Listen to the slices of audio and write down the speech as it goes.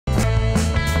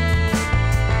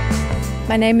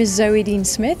My name is Zoe Dean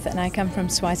Smith and I come from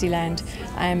Swaziland.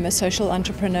 I'm a social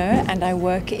entrepreneur and I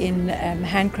work in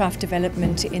handcraft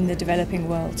development in the developing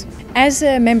world. As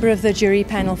a member of the jury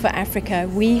panel for Africa,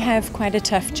 we have quite a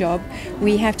tough job.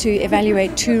 We have to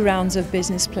evaluate 2 rounds of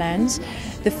business plans.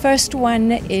 The first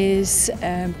one is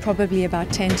probably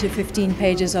about 10 to 15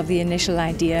 pages of the initial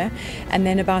idea, and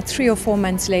then about 3 or 4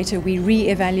 months later we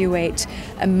re-evaluate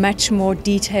a much more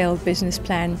detailed business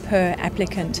plan per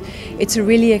applicant. It's a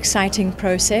really exciting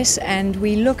process and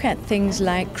we look at things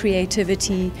like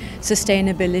creativity,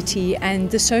 sustainability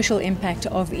and the social impact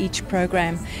of each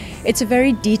program. It's a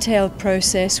very detailed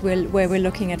process where we're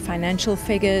looking at financial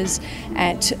figures,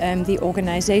 at the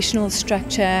organizational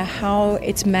structure, how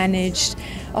it's managed,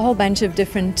 a whole bunch of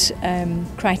different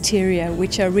criteria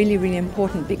which are really, really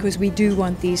important because we do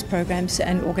want these programs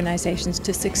and organizations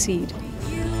to succeed.